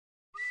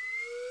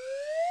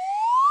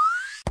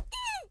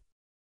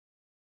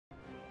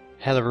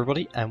Hello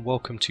everybody and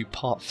welcome to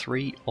part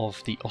 3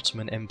 of the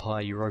Ottoman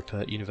Empire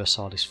Europa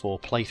Universalis IV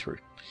playthrough.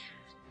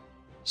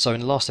 So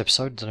in the last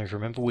episode, I don't know if you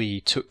remember, we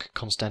took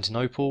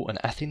Constantinople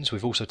and Athens.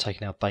 We've also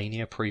taken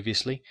Albania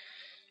previously.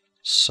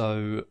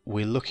 So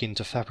we're looking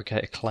to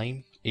fabricate a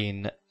claim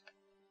in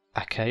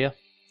Achaia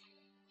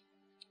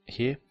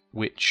here,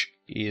 which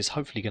is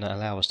hopefully going to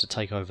allow us to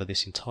take over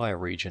this entire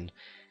region,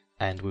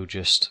 and we'll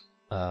just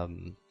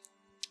do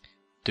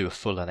a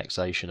full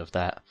annexation of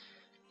that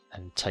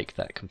and take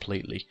that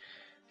completely.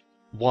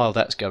 While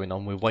that's going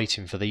on, we're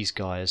waiting for these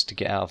guys to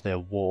get out of their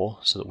war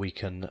so that we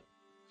can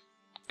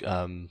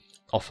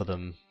offer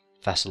them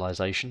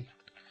vassalization.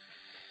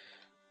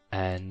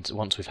 And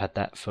once we've had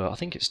that for, I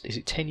think is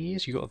it 10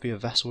 years? You've got to be a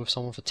vassal of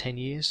someone for 10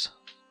 years.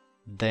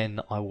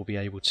 Then I will be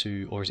able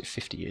to, or is it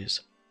 50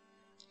 years?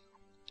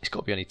 It's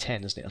got to be only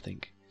 10, isn't it, I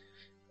think?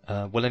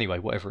 Well, anyway,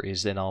 whatever it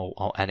is, then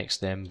I'll annex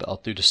them, but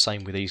I'll do the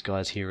same with these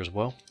guys here as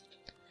well.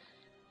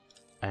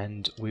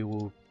 And we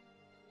will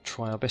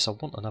try our best. I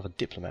want another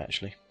diplomat,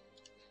 actually.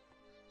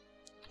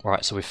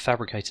 Alright, so we've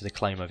fabricated a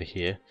claim over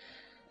here.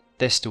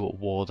 They're still at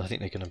war. I think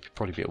they're going to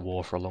probably be at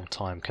war for a long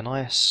time. Can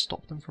I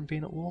stop them from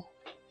being at war?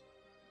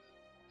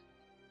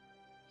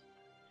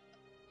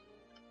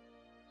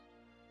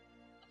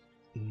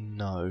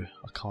 No,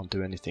 I can't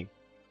do anything.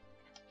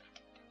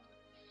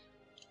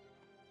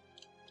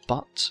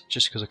 But,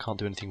 just because I can't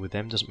do anything with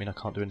them doesn't mean I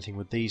can't do anything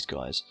with these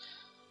guys.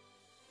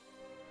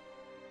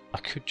 I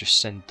could just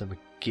send them a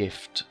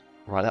gift.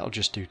 Right, that'll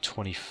just do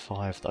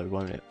 25 though,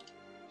 won't it?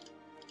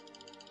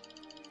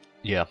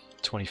 Yeah,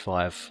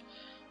 25.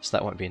 So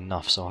that won't be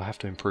enough, so I have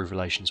to improve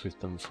relations with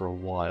them for a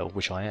while,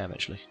 which I am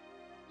actually.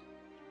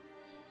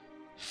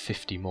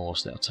 50 more,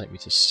 so that'll take me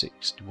to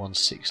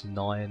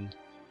 169.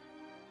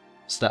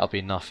 So that'll be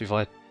enough. If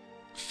I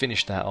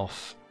finish that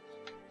off,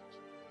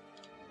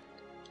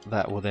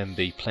 that will then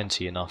be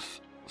plenty enough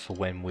for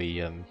when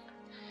we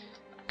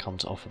come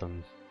to offer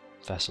them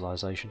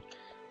vassalization.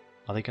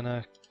 Are they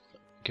gonna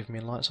give me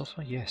a alliance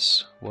offer?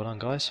 Yes. Well done,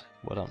 guys.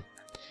 Well done.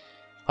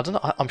 I don't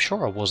know. I'm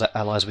sure I was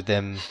allies with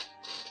them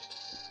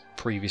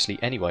previously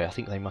anyway. I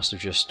think they must have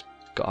just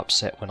got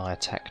upset when I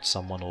attacked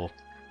someone, or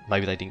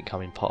maybe they didn't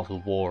come in part of the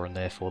war and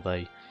therefore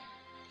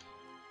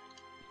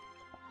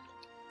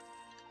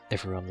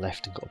everyone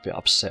left and got a bit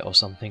upset or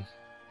something.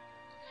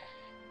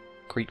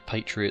 Greek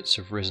patriots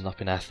have risen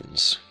up in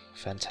Athens.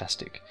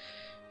 Fantastic.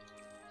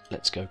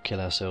 Let's go kill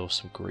ourselves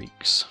some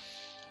Greeks.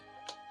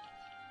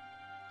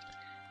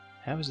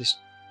 How is this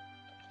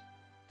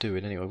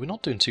doing anyway? We're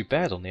not doing too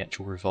bad on the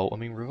actual revolt. I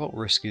mean, revolt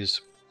risk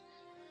is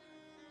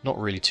not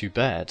really too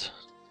bad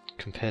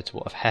compared to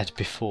what I've had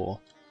before.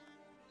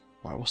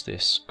 Right, what's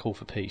this? Call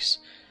for peace.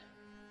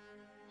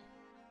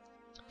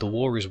 The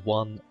war is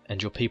won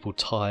and your people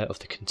tire of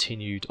the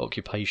continued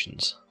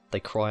occupations.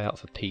 They cry out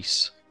for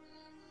peace.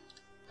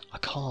 I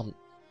can't...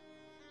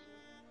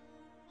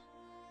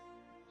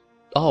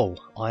 Oh,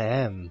 I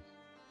am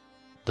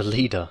the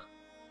leader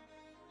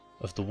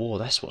of the war.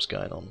 That's what's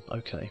going on.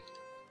 Okay.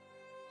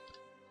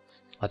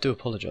 I do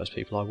apologise,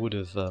 people. I would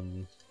have...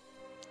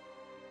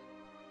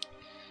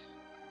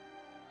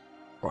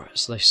 Right,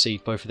 so they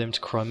cede both of them to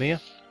Crimea.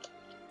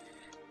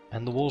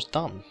 And the war's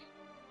done.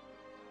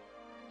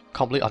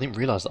 Can't believe... I didn't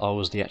realise that I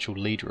was the actual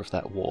leader of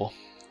that war.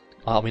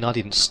 I mean, I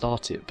didn't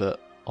start it, but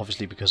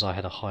obviously because I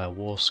had a higher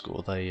war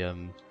score, they...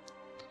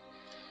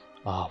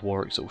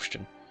 war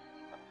exhaustion.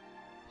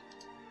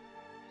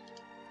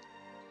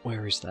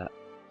 Where is that?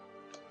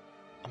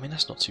 I mean,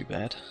 that's not too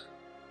bad.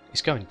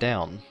 It's going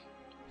down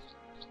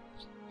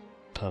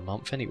per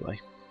month anyway.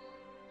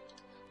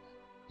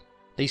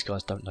 These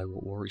guys don't know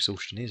what war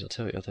exhaustion is, I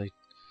tell you. They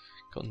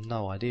got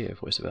no idea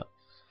of what it's about.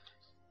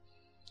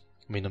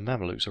 I mean, the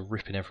Mamelukes are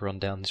ripping everyone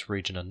down this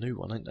region a new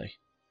one, aren't they?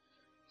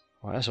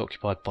 Right, that's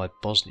occupied by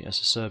Bosnia,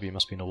 so Serbia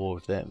must be in a war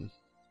with them.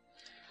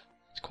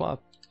 It's quite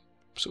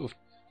a sort of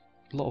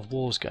lot of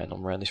wars going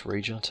on around this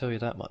region, I'll tell you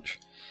that much.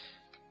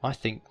 I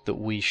think that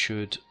we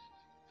should...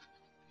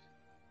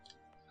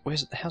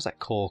 how's that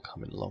core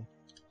coming along?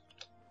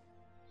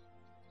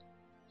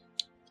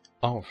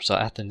 Oh, so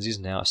Athens is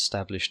now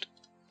established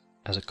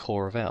as a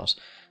core of ours.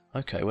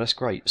 Okay, well that's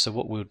great. So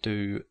what we'll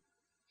do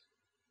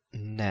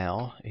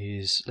now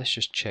is, let's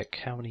just check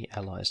how many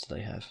allies do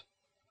they have.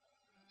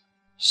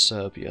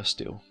 Serbia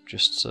still,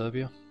 just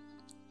Serbia,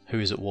 who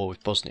is at war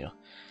with Bosnia.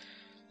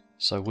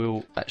 So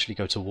we'll actually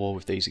go to war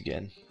with these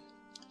again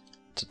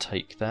to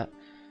take that.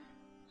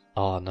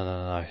 Oh,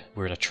 no,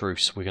 we're in a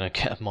truce. We're going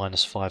to get a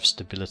 -5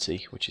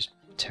 stability, which is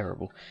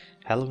terrible.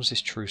 How long does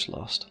this truce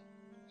last?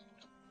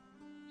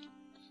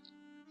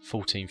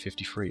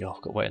 1453. Oh,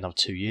 I've got to wait another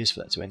 2 years for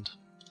that to end.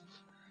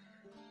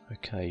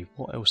 Okay,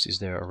 what else is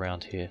there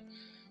around here?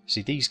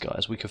 See, these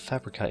guys, we could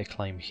fabricate a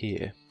claim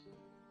here.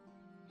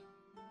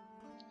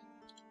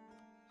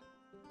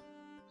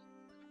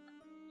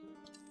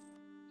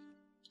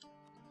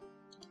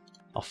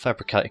 I'll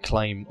fabricate a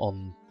claim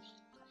on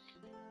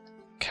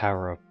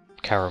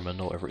Karaman,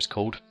 or whatever it's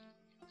called,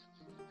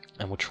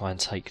 and we'll try and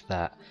take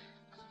that.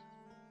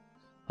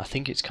 I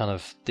think it's kind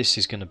of, this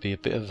is going to be a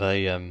bit of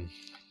a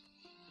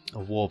a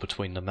war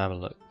between the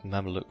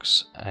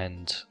Mamelukes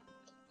and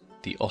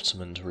the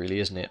Ottomans, really,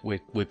 isn't it?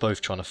 We're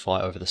both trying to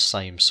fight over the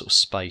same sort of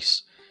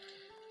space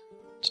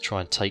to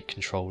try and take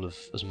control of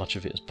as much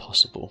of it as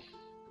possible.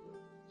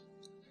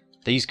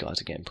 These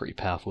guys are getting pretty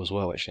powerful as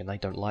well, actually, and they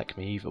don't like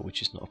me either,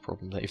 which is not a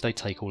problem. If they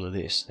take all of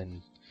this,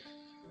 then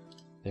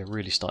they're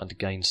really starting to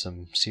gain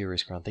some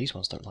serious ground. These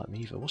ones don't like me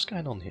either. What's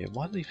going on here?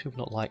 Why do these people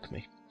not like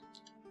me?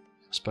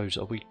 I suppose,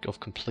 are we of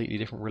completely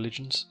different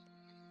religions?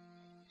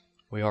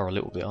 We are a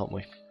little bit, aren't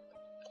we?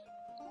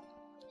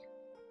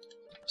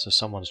 So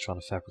someone's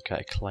trying to fabricate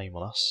a claim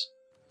on us.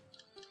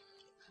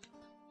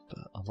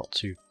 But I'm not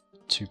too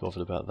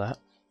bothered about that.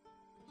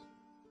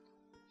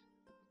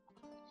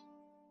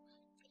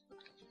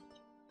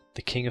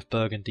 The King of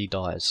Burgundy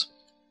dies.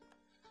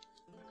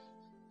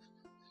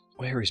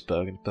 Where is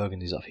Burgundy?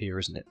 Burgundy's up here,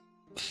 isn't it?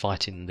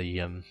 Fighting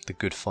the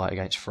good fight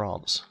against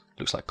France.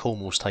 Looks like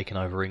Cornwall's taken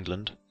over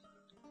England.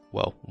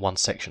 Well, one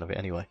section of it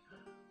anyway.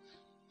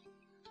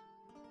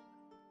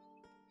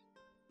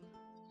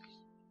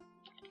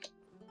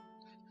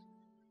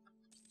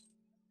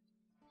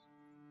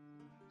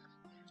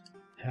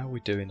 How are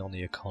we doing on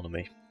the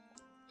economy?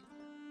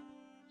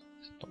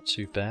 Not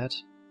too bad.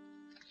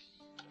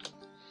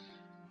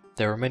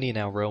 There are many in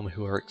our realm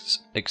who are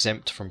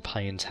exempt from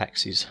paying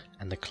taxes,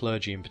 and the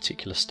clergy in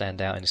particular stand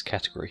out in this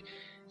category.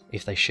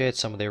 If they shared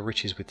some of their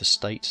riches with the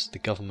state, the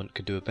government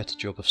could do a better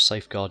job of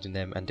safeguarding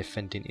them and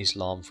defending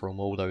Islam from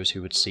all those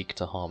who would seek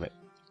to harm it.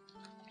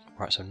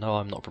 Right, so no,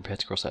 I'm not prepared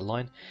to cross that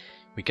line.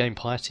 We gain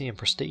piety and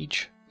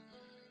prestige.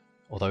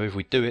 Although if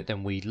we do it,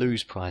 then we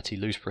lose piety,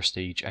 lose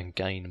prestige, and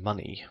gain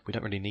money. We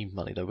don't really need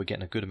money, though. We're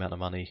getting a good amount of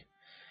money.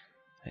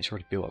 It's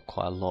already built up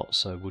quite a lot,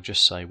 so we'll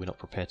just say we're not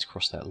prepared to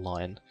cross that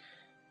line.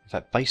 In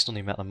fact, based on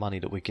the amount of money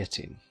that we're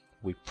getting,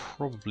 we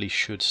probably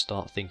should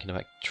start thinking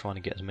about trying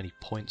to get as many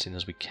points in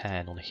as we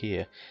can on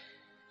here.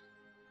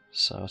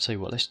 So I'll tell you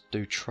what, let's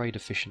do trade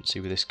efficiency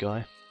with this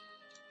guy.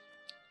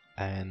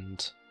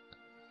 And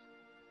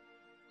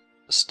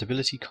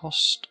stability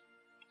cost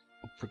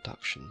or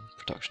production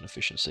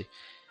efficiency.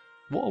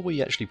 What are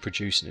we actually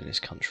producing in this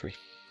country?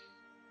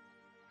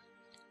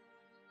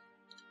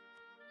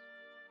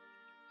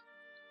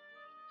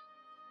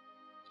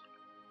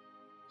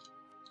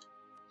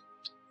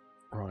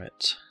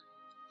 Right.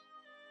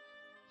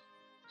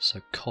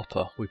 So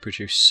copper, we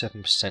produce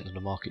 7% of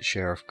the market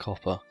share of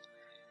copper.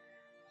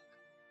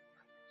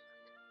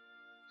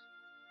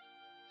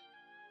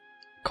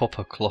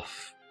 Copper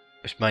cloth,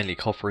 it's mainly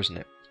copper, isn't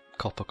it?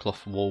 Copper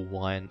cloth, wool,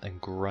 wine and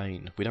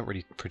grain. We don't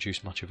really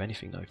produce much of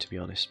anything though, to be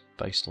honest,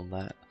 based on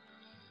that.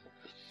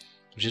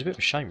 Which is a bit of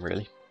a shame,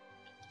 really.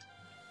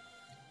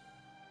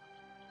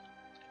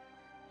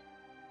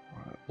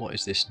 Right, what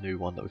is this new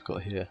one that we've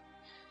got here?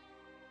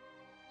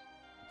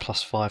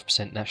 Plus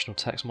 5% national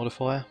tax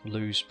modifier,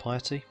 lose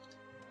piety.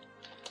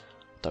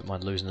 Don't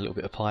mind losing a little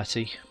bit of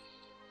piety.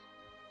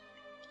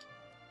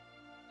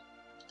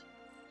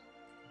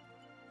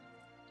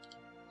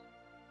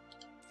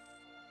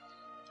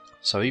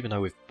 So even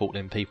though we've bought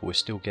in people, we're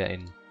still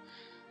getting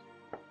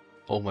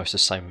almost the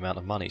same amount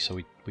of money, so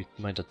we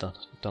might have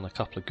done a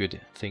couple of good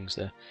things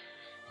there.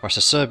 Right,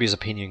 so Serbia's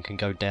opinion can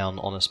go down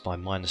on us by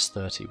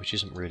 -30, which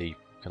isn't really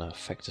going to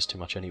affect us too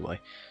much anyway.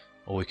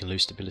 Or we can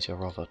lose stability. I'd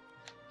rather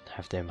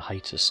have them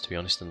hate us, to be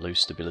honest, than lose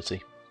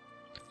stability.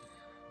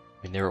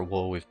 I mean, they're at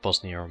war with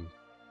Bosnia and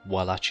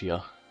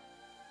Wallachia.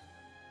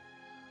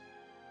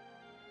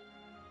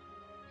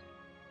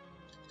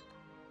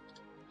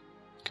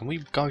 Can we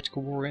go to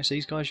war against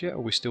these guys yet, or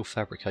are we still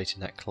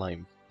fabricating that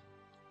claim?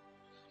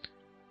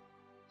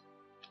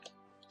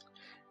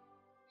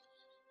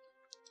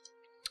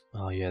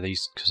 Oh yeah,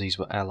 because these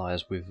were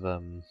allies with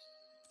it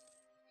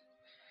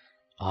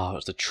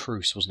was the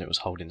truce, wasn't it, was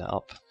holding that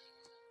up.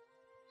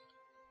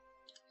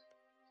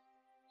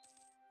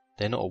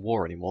 They're not at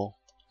war anymore.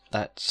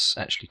 That's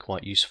actually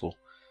quite useful.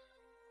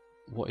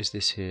 What is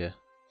this here?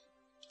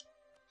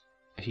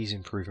 He's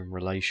improving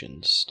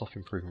relations. Stop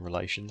improving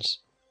relations.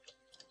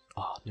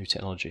 Ah, new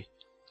technology.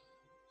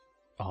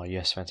 Oh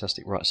yes,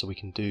 fantastic. Right, so we'll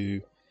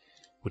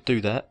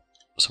do that,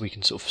 so we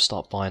can sort of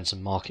start buying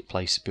some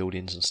marketplace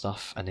buildings and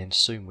stuff, and then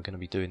soon we're going to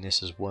be doing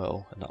this as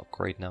well, and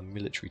upgrading our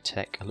military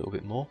tech a little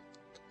bit more.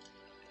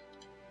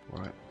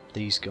 Right,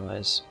 these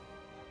guys.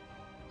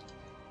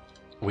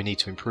 We need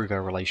to improve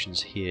our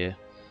relations here,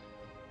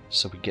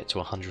 so we get to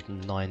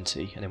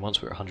 190, and then once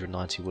we're at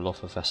 190 we'll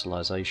offer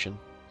vassalization.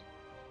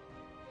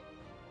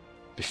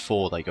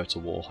 Before they go to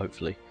war,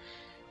 hopefully.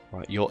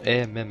 Right, your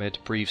heir Mehmed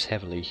breathes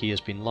heavily. He has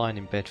been lying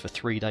in bed for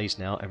 3 days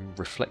now, and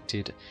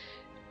reflected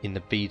in the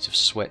beads of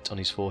sweat on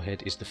his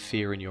forehead is the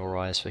fear in your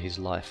eyes for his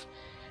life.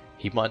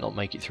 He might not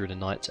make it through the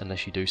night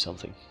unless you do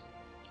something.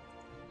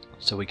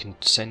 So we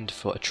can send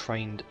for a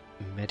trained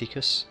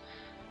medicus,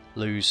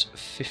 lose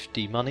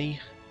 50 money,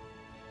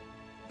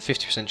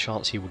 50%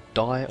 chance he will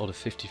die, or the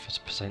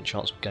 50%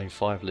 chance we'll gain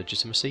 5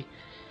 legitimacy.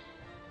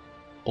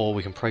 Or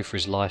we can pray for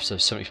his life, so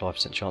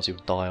 75% chance he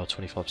will die, or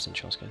 25%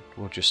 chance again.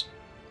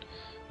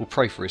 We'll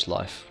pray for his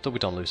life, but we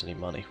don't lose any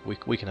money.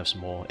 We can have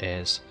some more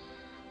heirs.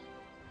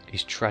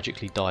 He's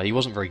tragically died. He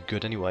wasn't very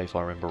good anyway, if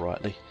I remember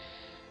rightly.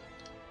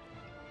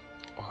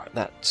 Alright,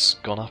 that's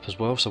gone up as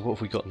well. So what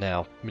have we got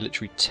now?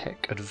 Military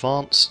tech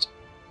advanced,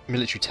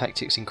 military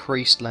tactics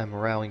increased, land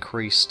morale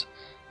increased,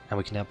 and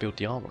we can now build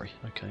the armory.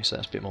 Okay, so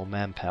that's a bit more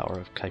manpower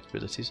of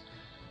capabilities.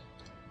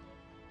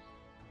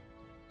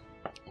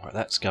 Alright,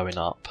 that's going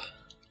up.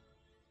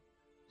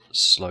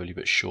 Slowly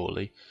but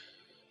surely.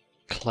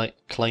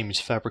 Claim is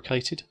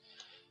fabricated.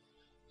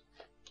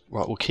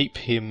 Right, we'll keep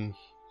him...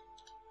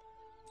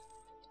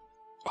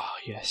 Ah,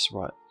 yes,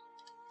 right.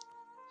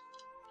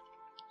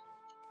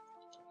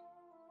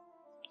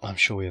 I'm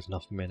sure we have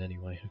enough men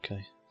anyway,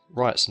 okay.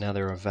 Right, so now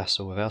they're a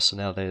vassal of ours, so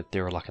now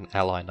they're like an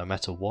ally no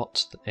matter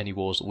what. Any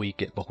wars that we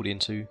get pulled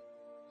into,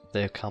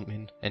 they're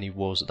coming. Any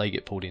wars that they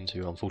get pulled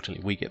into,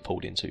 unfortunately we get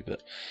pulled into,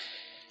 but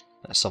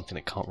that's something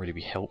that can't really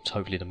be helped.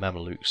 Hopefully the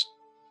Mamelukes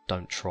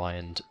don't try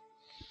and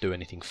do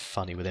anything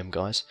funny with them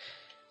guys.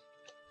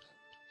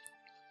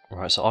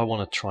 Right, so I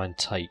want to try and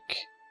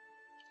take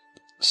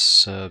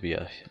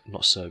Serbia,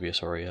 not Serbia,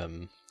 sorry,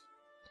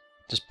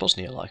 does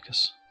Bosnia like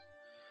us?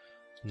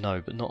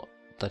 No, but not,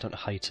 they don't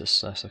hate us,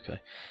 that's okay.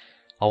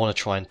 I want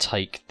to try and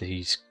take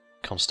these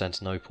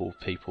Constantinople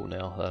people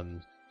now,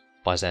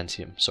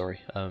 Byzantium,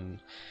 sorry.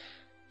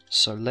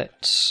 So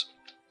let's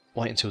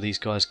wait until these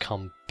guys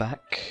come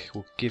back.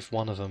 We'll give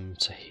one of them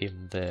to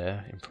him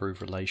there,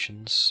 improve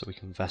relations, so we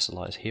can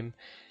vassalize him,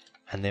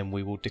 and then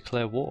we will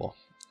declare war.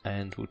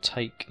 And we'll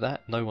take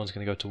that. No one's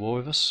going to go to war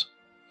with us.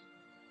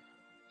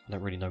 I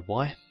don't really know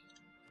why.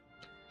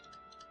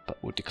 But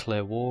we'll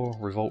declare war.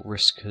 Revolt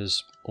risk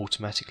has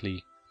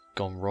automatically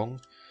gone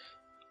wrong.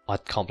 I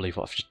can't believe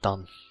what I've just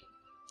done.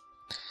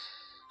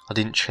 I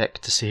didn't check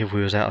to see if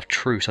we was out of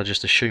truce. I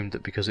just assumed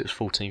that because it was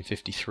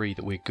 1453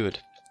 that we're good.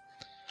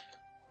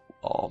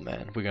 Oh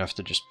man, we're going to have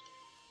to just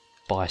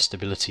buy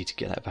stability to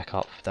get that back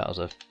up. That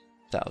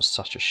was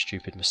such a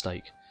stupid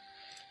mistake.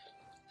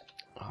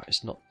 Alright,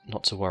 it's not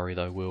to worry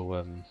though.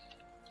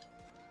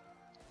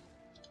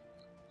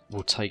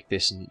 We'll take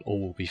this and all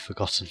will be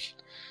forgotten.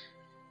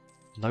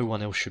 No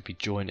one else should be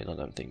joining, I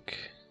don't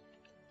think.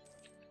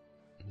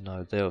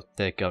 No,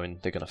 they're going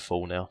to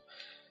fall now.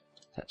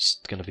 That's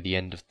going to be the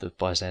end of the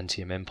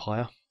Byzantium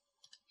Empire.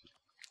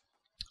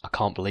 I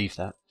can't believe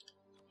that.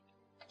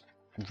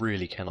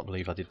 Really cannot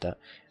believe I did that.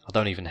 I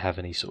don't even have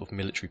any sort of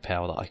military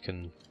power that I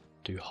can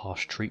do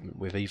harsh treatment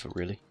with either,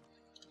 really.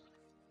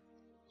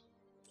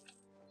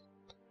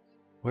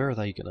 Where are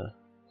they gonna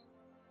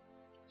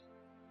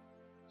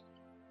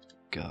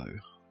go?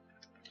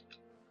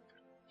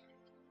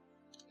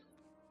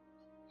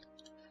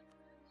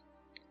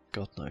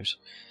 God knows.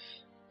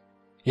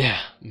 Yeah,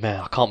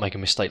 man, I can't make a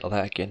mistake like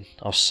that again.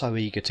 I was so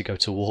eager to go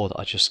to war that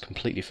I just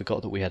completely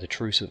forgot that we had a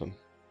truce with them.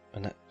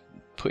 And that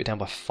put it down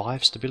by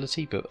 5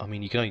 stability, but I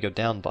mean you can only go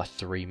down by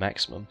 3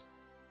 maximum.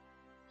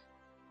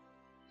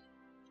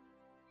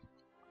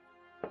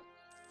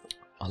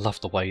 I love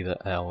the way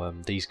that our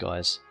these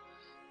guys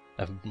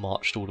have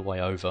marched all the way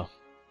over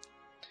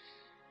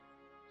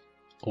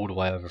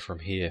from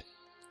here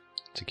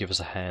to give us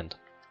a hand.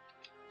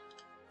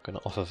 I'm going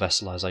to offer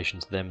vassalization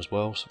to them as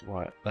well. So,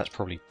 right, that's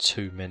probably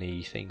too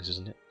many things,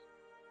 isn't it?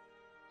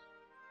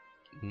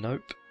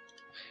 Nope.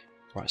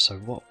 Right, so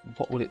what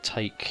will it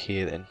take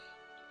here then?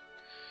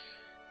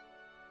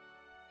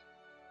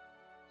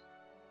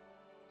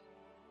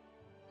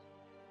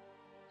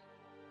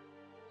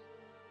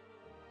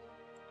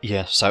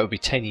 Yeah, so it would be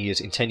 10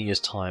 years. In 10 years'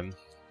 time,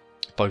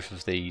 both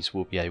of these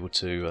will be able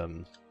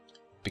to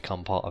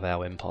become part of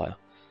our empire.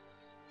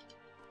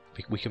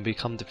 We can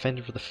become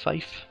Defender of the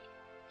Faith.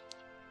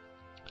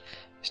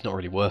 It's not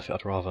really worth it.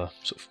 I'd rather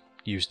sort of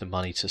use the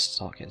money to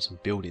start getting some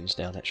buildings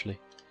down, actually.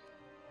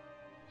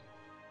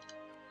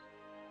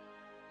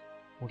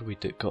 What do we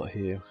got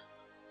here?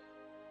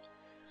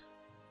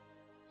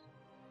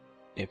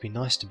 It'd be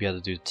nice to be able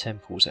to do the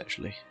temples,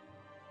 actually.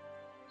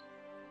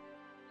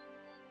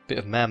 Bit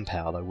of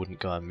manpower, though, wouldn't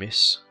go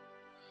amiss.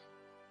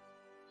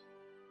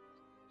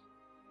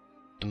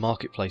 The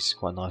marketplace is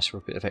quite nice for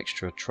a bit of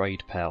extra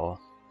trade power.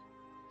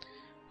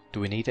 Do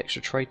we need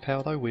extra trade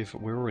power though?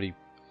 We're already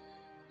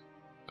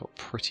got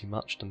pretty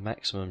much the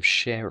maximum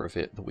share of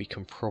it that we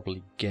can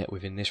probably get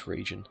within this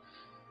region.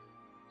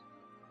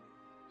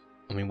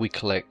 I mean, we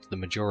collect the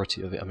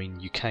majority of it. I mean,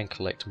 you can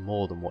collect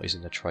more than what is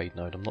in the trade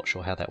node. I'm not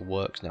sure how that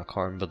works now. I can't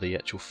remember the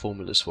actual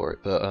formulas for it,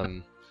 but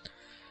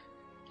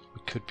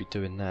we could be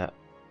doing that.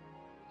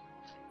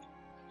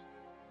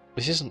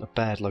 This isn't a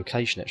bad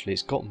location actually.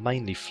 It's got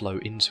mainly flow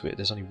into it.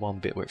 There's only one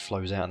bit where it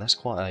flows out, and that's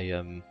quite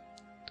a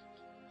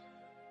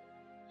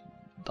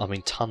I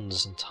mean,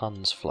 tons and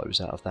tons flows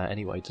out of that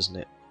anyway, doesn't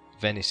it?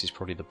 Venice is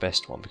probably the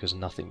best one because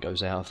nothing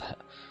goes out of that.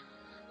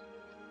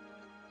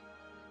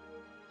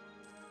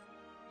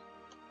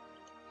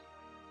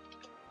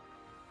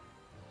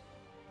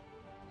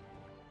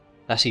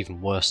 That's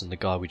even worse than the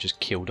guy we just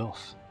killed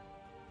off.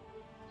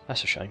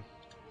 That's a shame.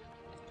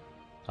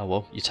 Oh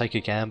well, you take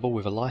a gamble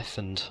with a life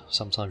and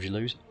sometimes you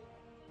lose.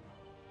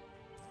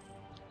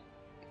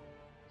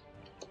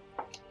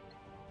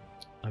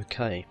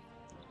 Okay,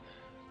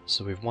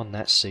 so we've won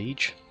that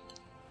siege.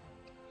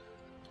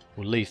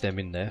 We'll leave them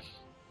in there.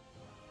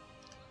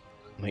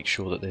 Make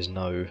sure that there's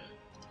no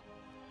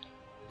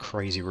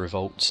crazy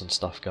revolts and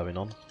stuff going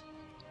on.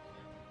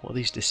 What are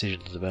these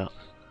decisions about?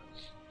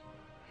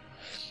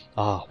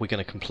 Ah, we're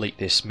going to complete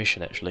this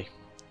mission actually.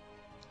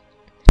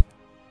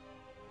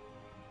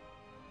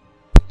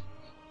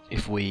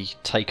 If we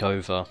take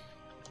over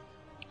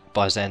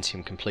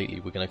Byzantium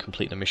completely, we're going to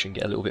complete the mission,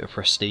 get a little bit of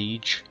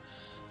prestige,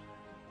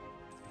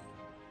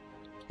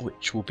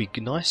 which will be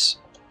nice.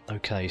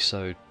 Okay,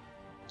 so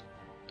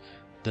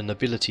the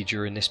nobility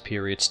during this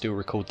period still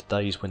record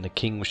the days when the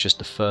king was just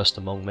the first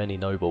among many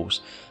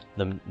nobles.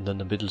 The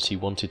nobility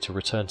wanted to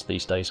return to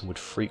these days and would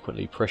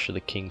frequently pressure the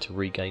king to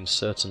regain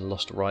certain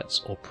lost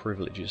rights or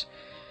privileges.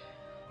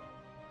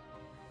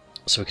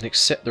 So we can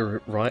accept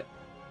the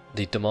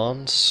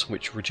demands,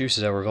 which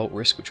reduces our revolt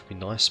risk, which would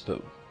be nice,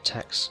 but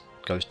tax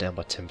goes down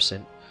by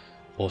 10%,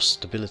 or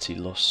stability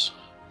loss.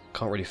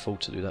 Can't really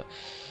afford to do that.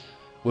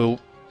 We'll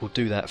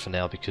do that for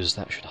now because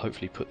that should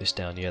hopefully put this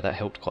down. Yeah, that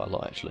helped quite a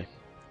lot actually.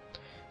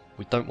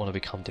 We don't want to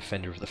become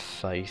Defender of the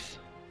Faith.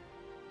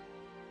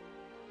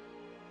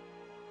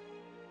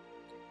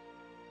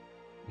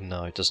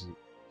 No, it doesn't.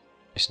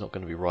 It's not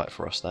going to be right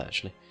for us, that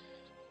actually.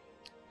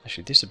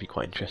 Actually, this would be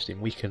quite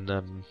interesting. We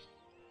can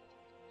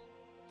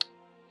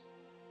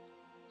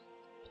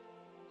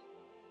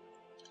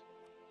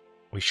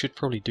we should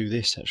probably do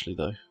this actually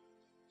though.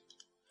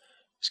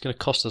 It's going to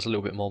cost us a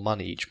little bit more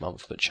money each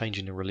month, but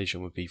changing the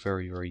religion would be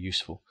very, very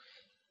useful.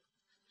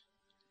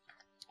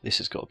 This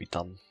has got to be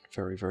done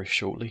very, very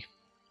shortly.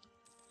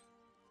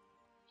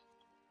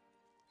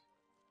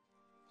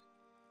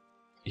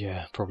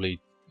 Yeah, probably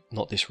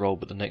not this role,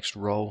 but the next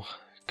role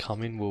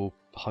coming will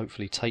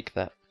hopefully take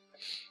that.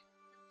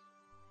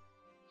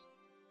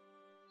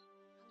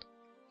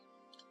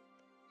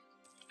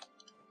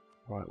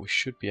 Right, we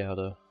should be able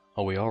to.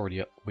 Oh, we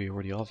already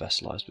are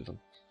vassalised with them.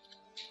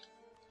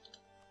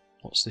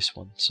 What's this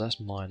one? So that's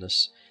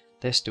minus.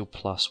 They're still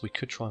plus. We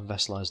could try and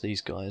vassalise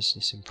these guys.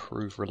 Let's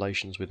improve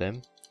relations with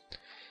them.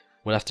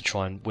 We'll have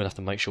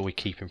to make sure we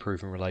keep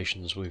improving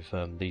relations with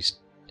these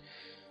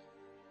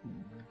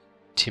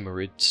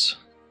Timurids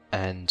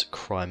and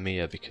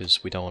Crimea,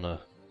 because we don't want to.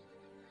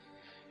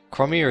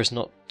 Crimea is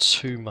not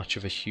too much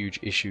of a huge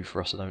issue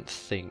for us, I don't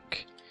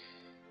think.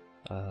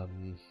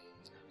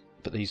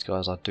 But these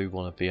guys I do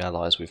want to be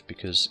allies with,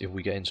 because if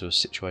we get into a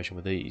situation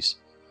with these,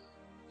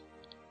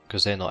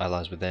 because they're not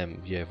allies with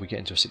them, yeah, if we get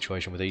into a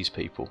situation with these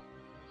people,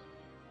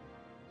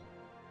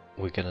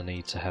 we're going to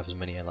need to have as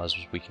many allies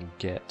as we can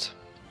get.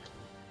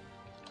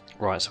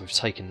 Right, so we've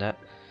taken that.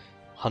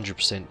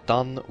 100%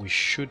 done. We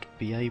should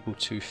be able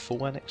to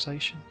full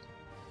annexation.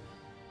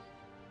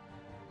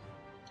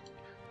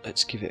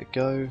 Let's give it a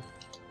go.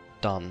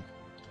 Done.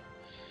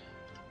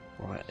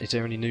 Right, is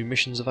there any new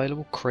missions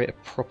available? Create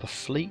a proper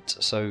fleet.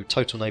 So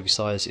total navy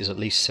size is at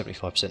least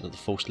 75% of the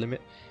force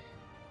limit.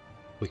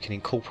 We can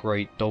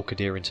incorporate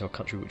Dolkadir into our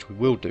country, which we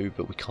will do,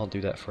 but we can't do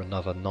that for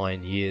another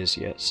 9 years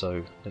yet,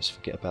 so let's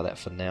forget about that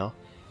for now.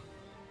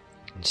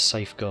 And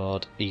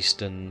safeguard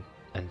Eastern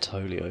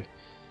Anatolia.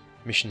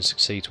 Mission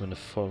succeeds when the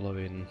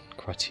following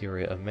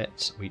criteria are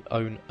met. We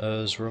own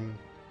Erzurum,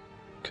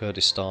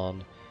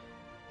 Kurdistan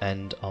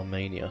and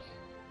Armenia.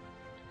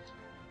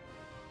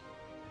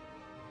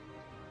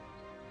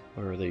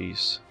 Where are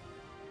these?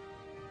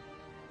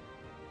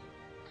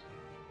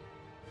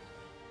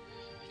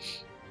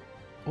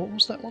 What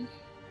was that one?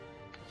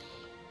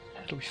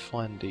 How do we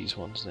find these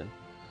ones then?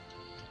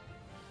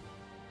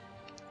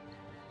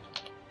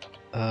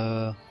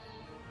 Right,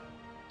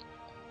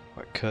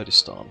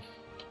 Kurdistan.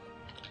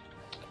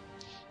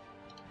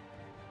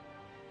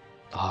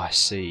 Ah, I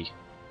see.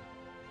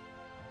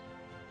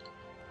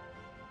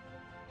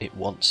 It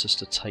wants us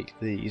to take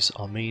these.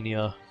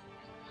 Armenia,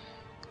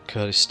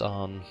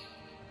 Kurdistan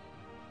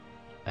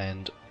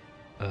and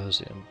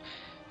Erzurum.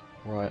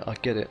 Right, I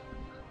get it.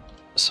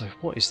 So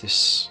what is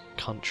this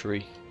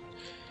country?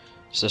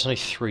 So there's only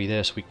 3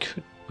 there, so we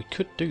could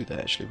do that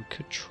actually. We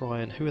could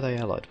try and... Who are they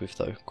allied with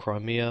though?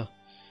 Crimea,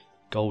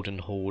 Golden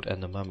Horde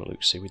and the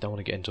Mamelukes. See, we don't want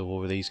to get into war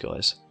with these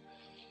guys.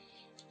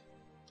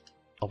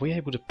 Are we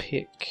able to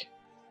pick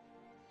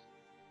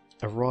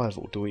a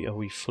rival? Are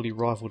we fully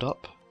rivaled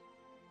up?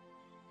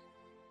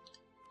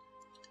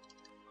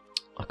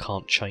 I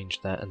can't change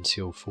that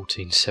until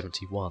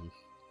 1471.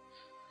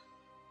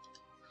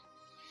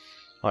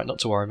 Alright, not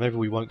to worry, maybe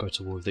we won't go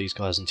to war with these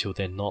guys until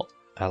they're not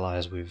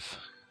allies with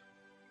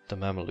the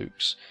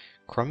Mamelukes.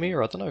 Crimea,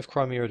 I don't know if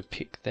Crimea would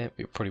pick them.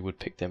 It probably would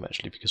pick them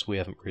actually, because we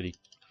haven't really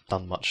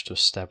done much to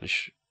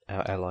establish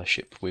our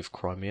allyship with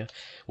Crimea.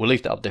 We'll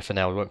leave that up there for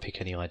now, we won't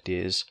pick any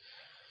ideas.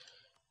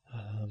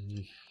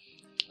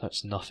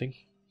 That's nothing.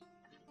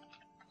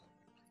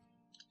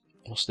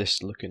 What's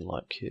this looking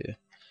like here?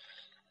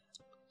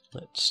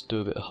 Let's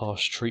do a bit of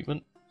harsh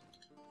treatment.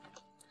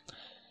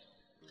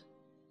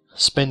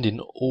 Spending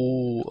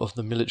all of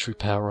the military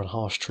power on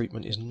harsh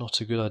treatment is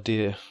not a good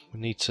idea. We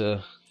need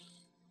to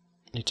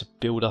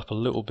build up a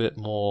little bit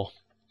more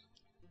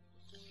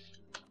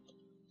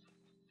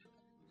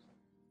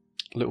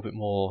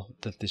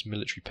of this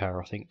military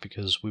power, I think,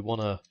 because we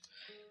want to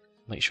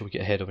make sure we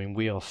get ahead. I mean,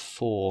 we are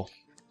 4,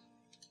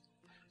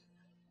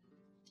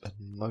 and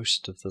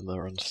most of them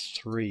are on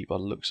 3 by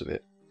the looks of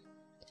it,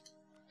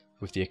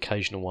 with the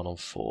occasional one on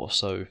 4.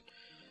 So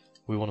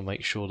we want to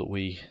make sure that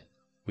we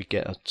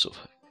get a sort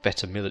of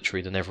better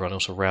military than everyone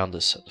else around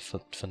us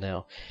for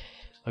now.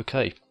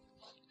 Okay.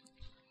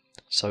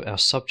 So our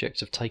subjects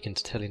have taken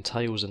to telling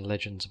tales and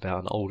legends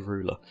about an old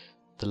ruler.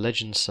 The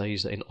legend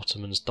says that in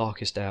Ottoman's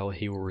darkest hour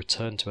he will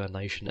return to our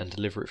nation and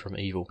deliver it from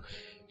evil.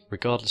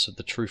 Regardless of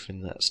the truth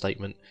in that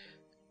statement,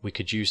 we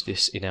could use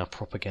this in our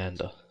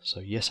propaganda. So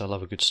yes, I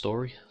love a good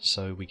story.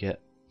 So we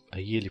get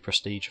a yearly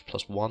prestige of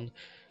 +1,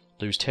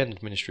 lose 10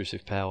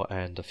 administrative power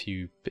and a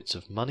few bits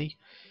of money,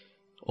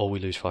 or we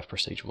lose 5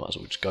 prestige. We might as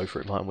well just go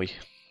for it, mightn't we?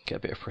 Get a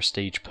bit of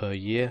prestige per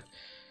year,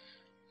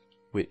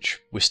 which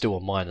we're still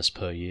on minus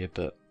per year,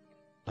 but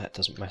that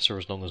doesn't matter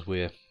as long as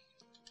we're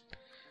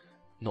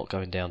not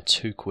going down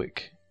too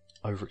quick.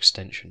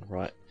 Overextension,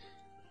 right?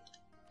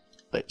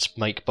 Let's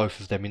make both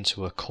of them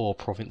into a core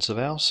province of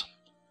ours.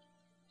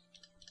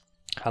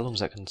 How long is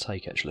that going to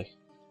take, actually?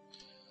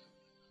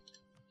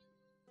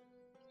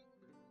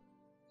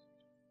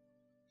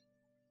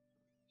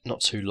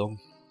 Not too long.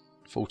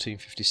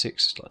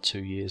 1456 is like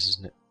 2 years,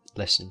 isn't it?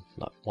 Less than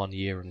like 1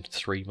 year and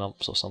 3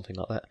 months or something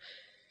like that.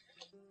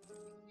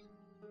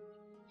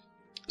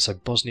 So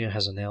Bosnia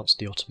has announced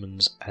the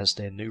Ottomans as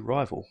their new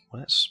rival.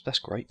 Well, that's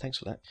great, thanks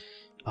for that.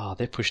 Ah,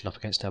 they're pushing up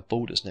against our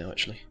borders now,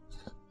 actually.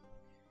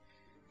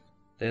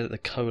 They're the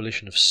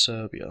coalition of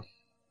Serbia.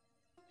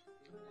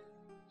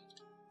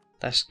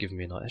 That's giving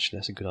me an idea. Actually,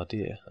 that's a good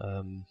idea.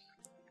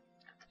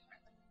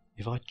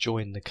 If I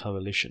join the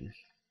coalition...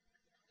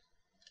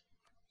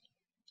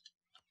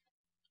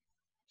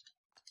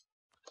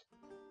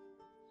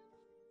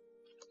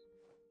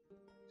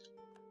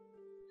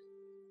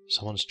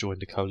 Someone's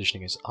joined the coalition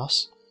against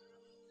us.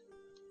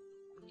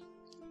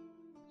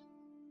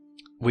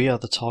 We are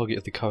the target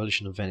of the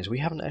coalition of Venice. We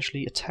haven't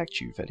actually attacked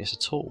you, Venice,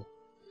 at all.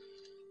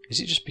 Is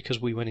it just because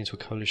we went into a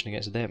coalition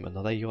against them, and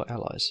are they your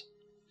allies?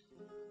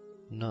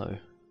 No.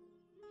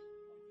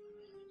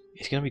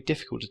 It's going to be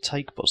difficult to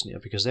take Bosnia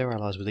because they're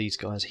allies with these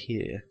guys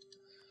here.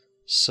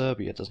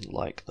 Serbia doesn't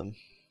like them.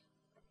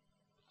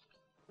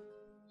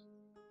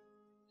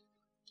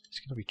 It's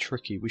going to be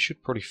tricky. We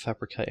should probably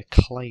fabricate a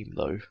claim,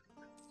 though.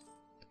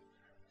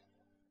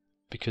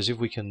 Because if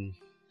we can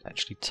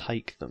actually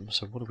take them...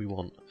 So what do we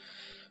want?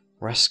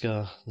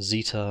 Raska,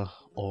 Zeta,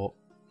 or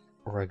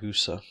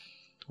Ragusa?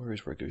 Where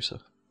is Ragusa?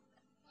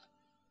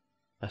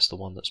 That's the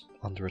one that's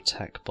under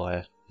attack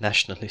by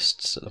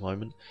nationalists at the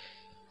moment.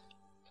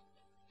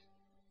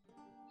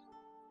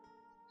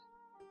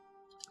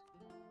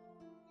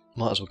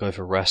 Might as well go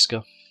for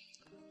Raska.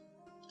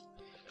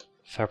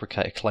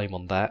 Fabricate a claim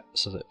on that,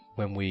 so that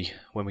when we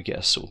get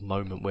a sort of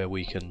moment where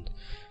we can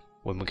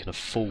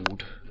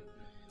afford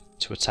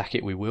to attack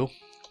it, we will.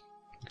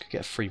 We could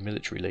get a free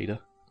military leader.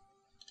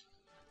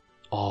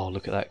 Oh,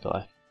 look at that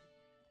guy.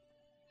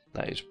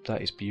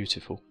 That is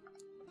beautiful.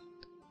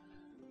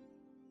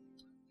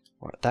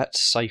 Right, that's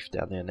safe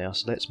down there now,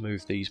 so let's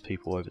move these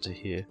people over to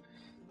here.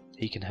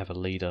 He can have a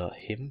leader,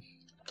 him.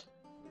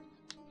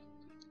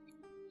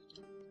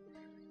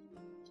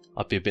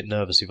 I'd be a bit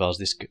nervous if I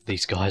was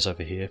these guys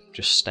over here,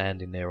 just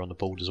standing there on the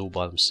borders all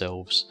by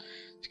themselves.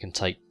 It can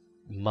take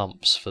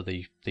months for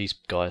these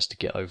guys to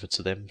get over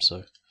to them,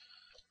 so...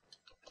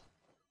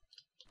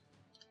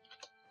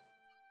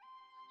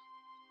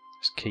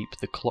 Let's keep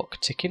the clock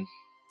ticking.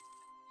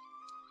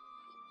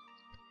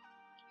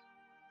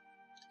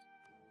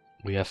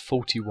 We have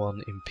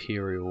 41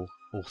 imperial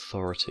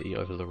authority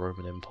over the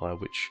Roman Empire,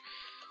 which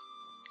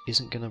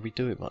isn't going to be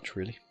doing much,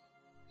 really.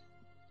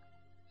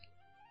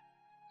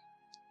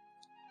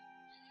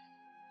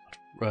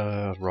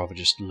 I'd rather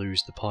just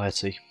lose the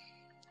piety.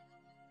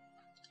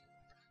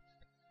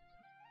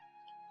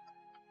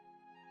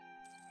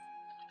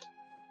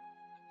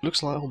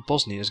 Looks like old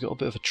Bosnia's got a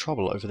bit of a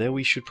trouble over there.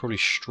 We should probably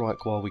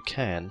strike while we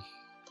can.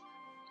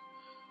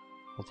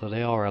 Although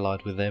they are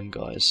allied with them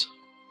guys.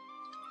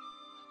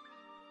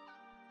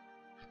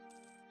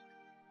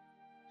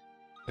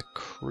 A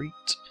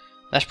Crete?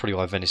 That's probably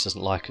why Venice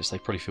doesn't like us. They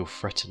probably feel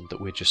threatened that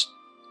we're just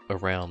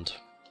around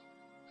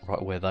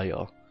right where they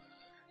are.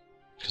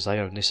 Because they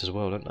own this as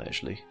well, don't they,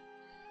 actually?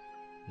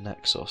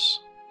 Naxos.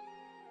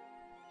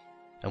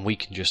 And we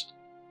can just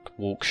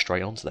walk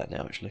straight onto that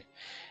now, actually.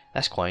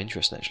 That's quite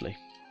interesting, actually.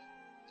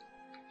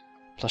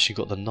 Plus you've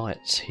got the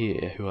knights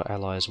here, who are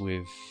allies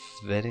with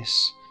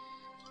Venice.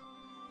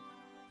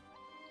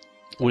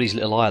 All these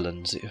little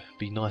islands, it would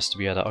be nice to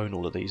be able to own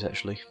all of these,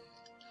 actually.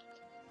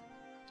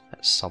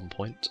 At some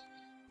point.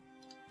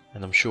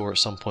 And I'm sure at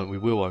some point we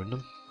will own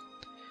them.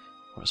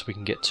 Right, so we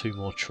can get 2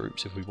 more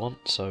troops if we want,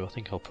 so I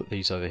think I'll put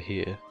these over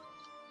here.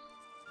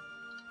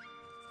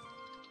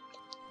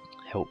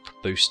 Help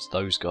boost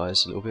those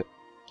guys a little bit.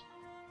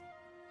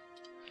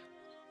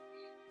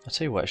 I'll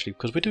tell you what, actually,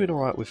 because we're doing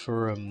alright with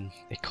for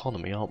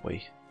economy, aren't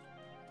we?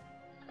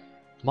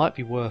 Might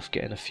be worth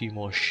getting a few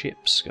more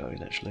ships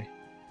going, actually.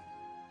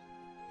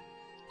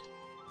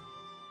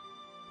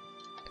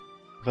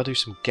 If I do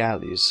some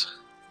galleys,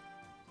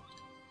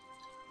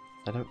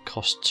 They don't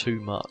cost too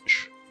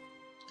much.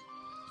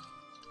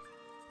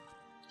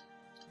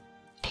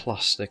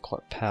 Plus they're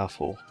quite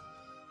powerful.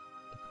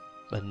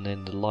 And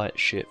then the light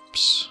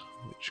ships,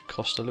 which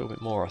cost a little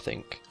bit more I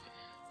think,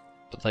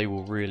 but they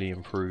will really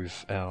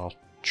improve our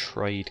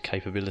trade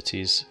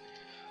capabilities.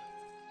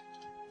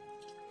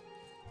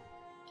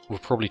 We'll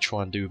probably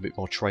try and do a bit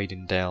more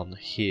trading down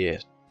here,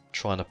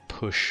 trying to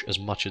push as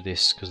much of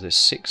this, because there's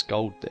 6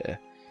 gold there,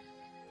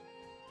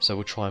 so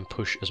we'll try and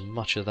push as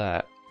much of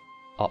that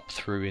up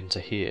through into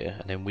here,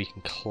 and then we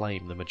can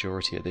claim the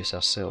majority of this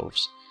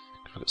ourselves.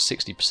 We've got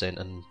 60%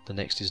 and the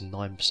next is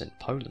 9%.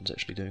 Poland's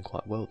actually doing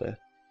quite well there.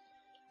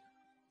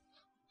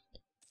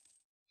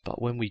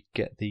 But when we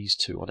get these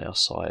two on our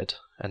side,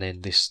 and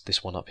then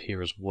this one up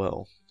here as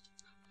well,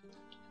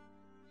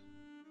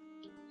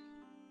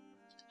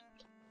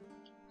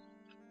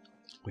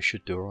 we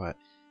should do alright.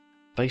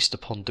 Based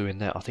upon doing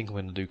that, I think I'm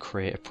going to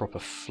create a proper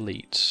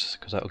fleet,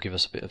 because that will give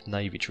us a bit of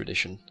navy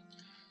tradition.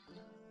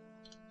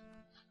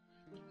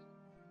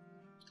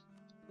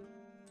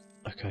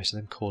 Okay, so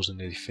them cores are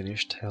nearly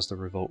finished. How's the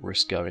revolt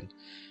risk going?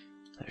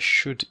 That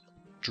should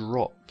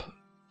drop.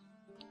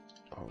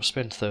 I'll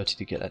spend 30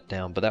 to get that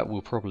down, but that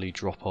will probably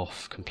drop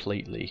off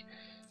completely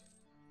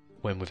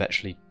when we've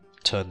actually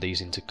turned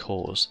these into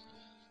cores.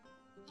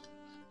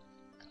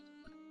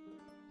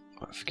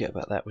 Right, forget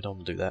about that, we don't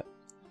want to do that.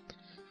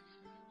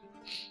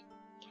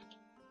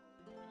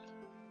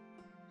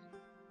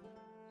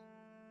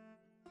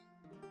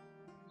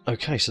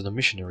 Okay, so the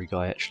missionary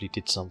guy actually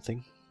did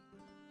something.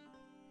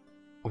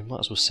 We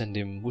might as well send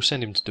him, we'll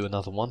send him to do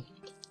another one.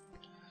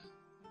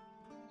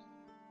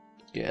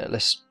 Yeah,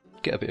 let's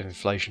get a bit of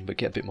inflation, but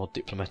get a bit more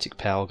diplomatic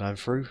power going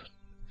through.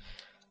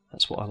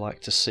 That's what I like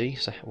to see.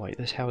 So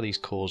wait, how are these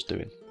cores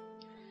doing?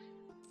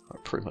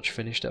 Right, pretty much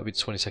finished. That'll be the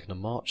 22nd of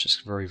March.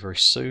 It's very, very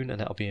soon, and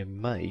that'll be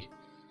in May.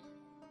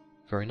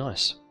 Very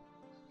nice.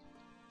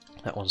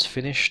 That one's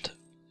finished.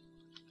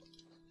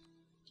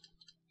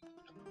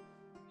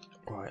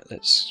 Right,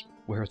 let's...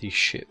 Where are these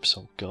ships?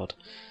 Oh god.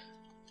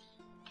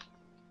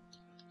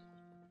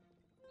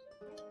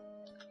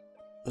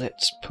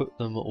 Let's put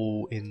them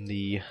all in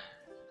the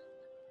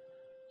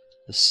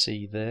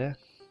sea there.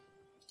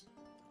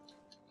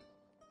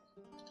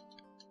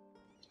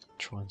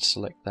 Try and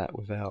select that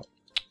without...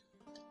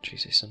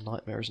 Jeez, it's a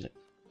nightmare, isn't it?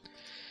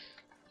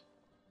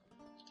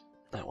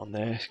 That one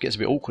there. It gets a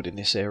bit awkward in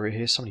this area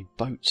here. So many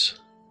boats.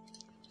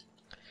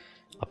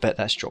 I bet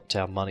that's dropped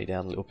our money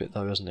down a little bit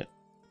though, hasn't it?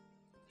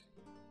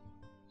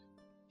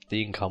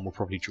 The income will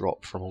probably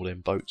drop from all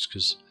them boats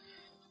because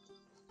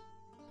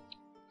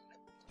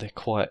they're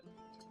quite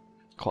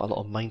a lot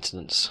of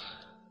maintenance.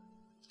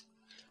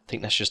 I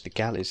think that's just the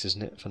galleys,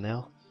 isn't it, for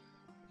now?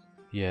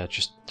 Yeah,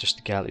 just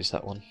the galleys,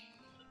 that one.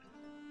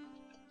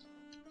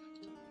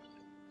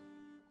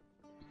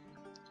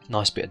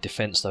 Nice bit of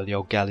defence though, the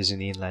old galleys in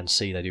the inland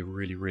sea, they do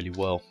really, really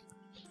well.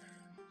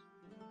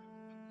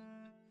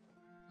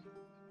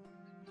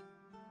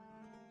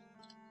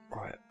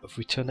 Right, have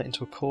we turned that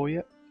into a core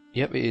yet?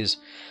 Yep, it is.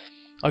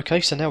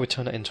 Okay, so now we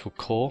turn it into a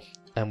core,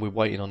 and we're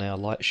waiting on our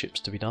light ships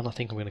to be done. I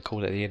think I'm going to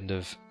call it the end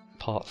of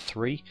part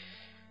 3.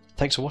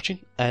 Thanks for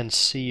watching, and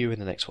see you in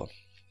the next one.